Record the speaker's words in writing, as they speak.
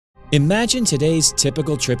Imagine today's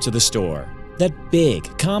typical trip to the store. That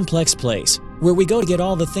big, complex place where we go to get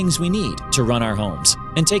all the things we need to run our homes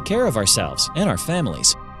and take care of ourselves and our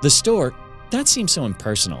families. The store, that seems so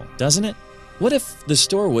impersonal, doesn't it? What if the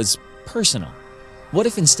store was personal? What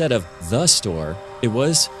if instead of the store, it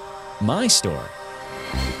was my store?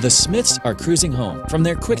 The Smiths are cruising home from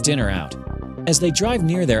their quick dinner out. As they drive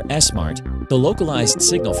near their S-Mart, the localized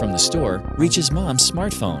signal from the store reaches Mom's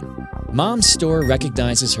smartphone. Mom's store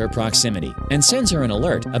recognizes her proximity and sends her an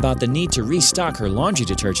alert about the need to restock her laundry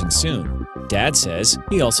detergent soon. Dad says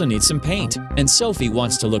he also needs some paint, and Sophie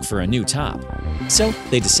wants to look for a new top. So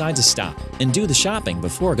they decide to stop and do the shopping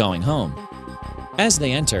before going home. As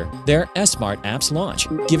they enter, their S-Mart apps launch,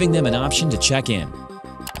 giving them an option to check in.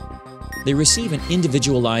 They receive an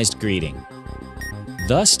individualized greeting.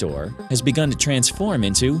 The store has begun to transform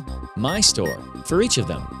into my store for each of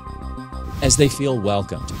them, as they feel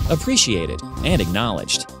welcomed, appreciated, and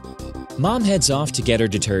acknowledged. Mom heads off to get her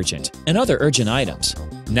detergent and other urgent items.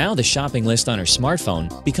 Now the shopping list on her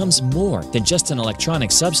smartphone becomes more than just an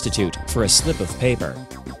electronic substitute for a slip of paper.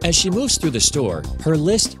 As she moves through the store, her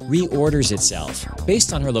list reorders itself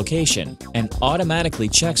based on her location and automatically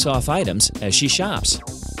checks off items as she shops.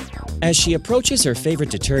 As she approaches her favorite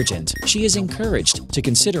detergent, she is encouraged to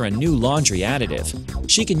consider a new laundry additive.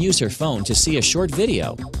 She can use her phone to see a short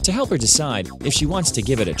video to help her decide if she wants to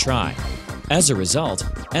give it a try. As a result,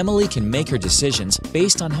 Emily can make her decisions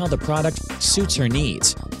based on how the product suits her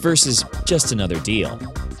needs versus just another deal.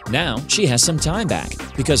 Now she has some time back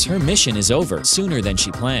because her mission is over sooner than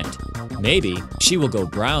she planned. Maybe she will go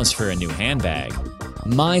browse for a new handbag.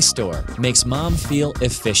 My Store makes Mom feel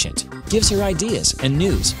efficient, gives her ideas and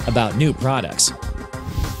news about new products.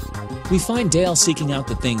 We find Dale seeking out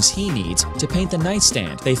the things he needs to paint the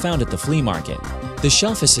nightstand they found at the flea market. The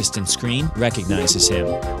shelf assistant screen recognizes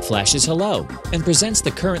him, flashes hello, and presents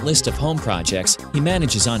the current list of home projects he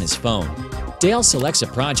manages on his phone. Dale selects a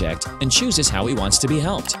project and chooses how he wants to be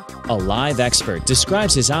helped. A live expert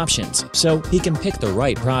describes his options so he can pick the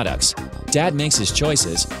right products. Dad makes his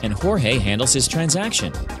choices and Jorge handles his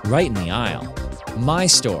transaction right in the aisle. My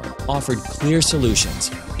Store offered clear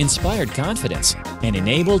solutions, inspired confidence, and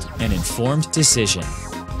enabled an informed decision.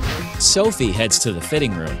 Sophie heads to the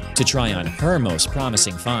fitting room to try on her most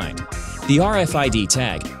promising find. The RFID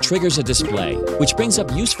tag triggers a display, which brings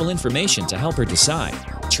up useful information to help her decide,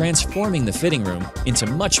 transforming the fitting room into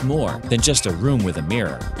much more than just a room with a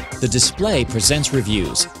mirror. The display presents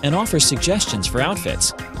reviews and offers suggestions for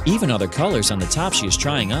outfits, even other colors on the top she is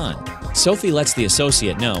trying on. Sophie lets the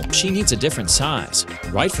associate know she needs a different size,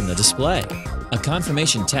 right from the display. A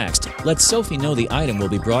confirmation text lets Sophie know the item will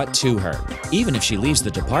be brought to her, even if she leaves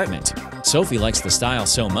the department. Sophie likes the style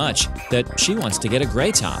so much that she wants to get a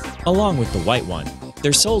gray top, along with the white one.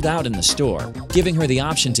 They're sold out in the store, giving her the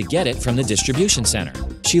option to get it from the distribution center.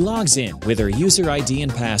 She logs in with her user ID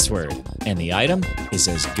and password, and the item is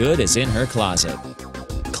as good as in her closet.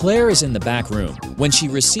 Claire is in the back room when she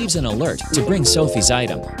receives an alert to bring Sophie's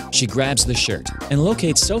item. She grabs the shirt and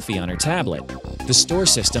locates Sophie on her tablet. The store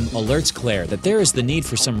system alerts Claire that there is the need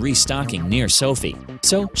for some restocking near Sophie,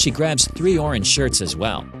 so she grabs 3 orange shirts as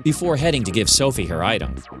well, before heading to give Sophie her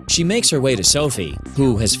item. She makes her way to Sophie,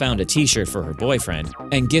 who has found a t-shirt for her boyfriend,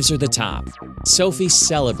 and gives her the top. Sophie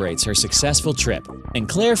celebrates her successful trip, and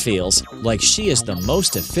Claire feels like she is the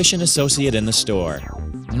most efficient associate in the store.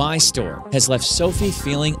 My Store has left Sophie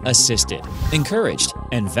feeling assisted, encouraged,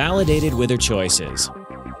 and validated with her choices.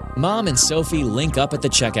 Mom and Sophie link up at the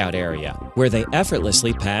checkout area, where they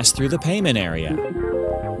effortlessly pass through the payment area.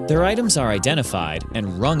 Their items are identified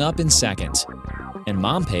and rung up in seconds, and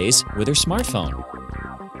Mom pays with her smartphone.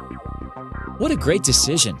 What a great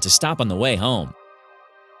decision to stop on the way home.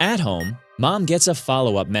 At home, Mom gets a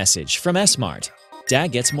follow-up message from S-Mart.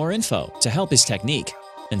 Dad gets more info to help his technique,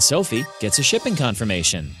 and Sophie gets a shipping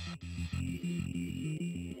confirmation.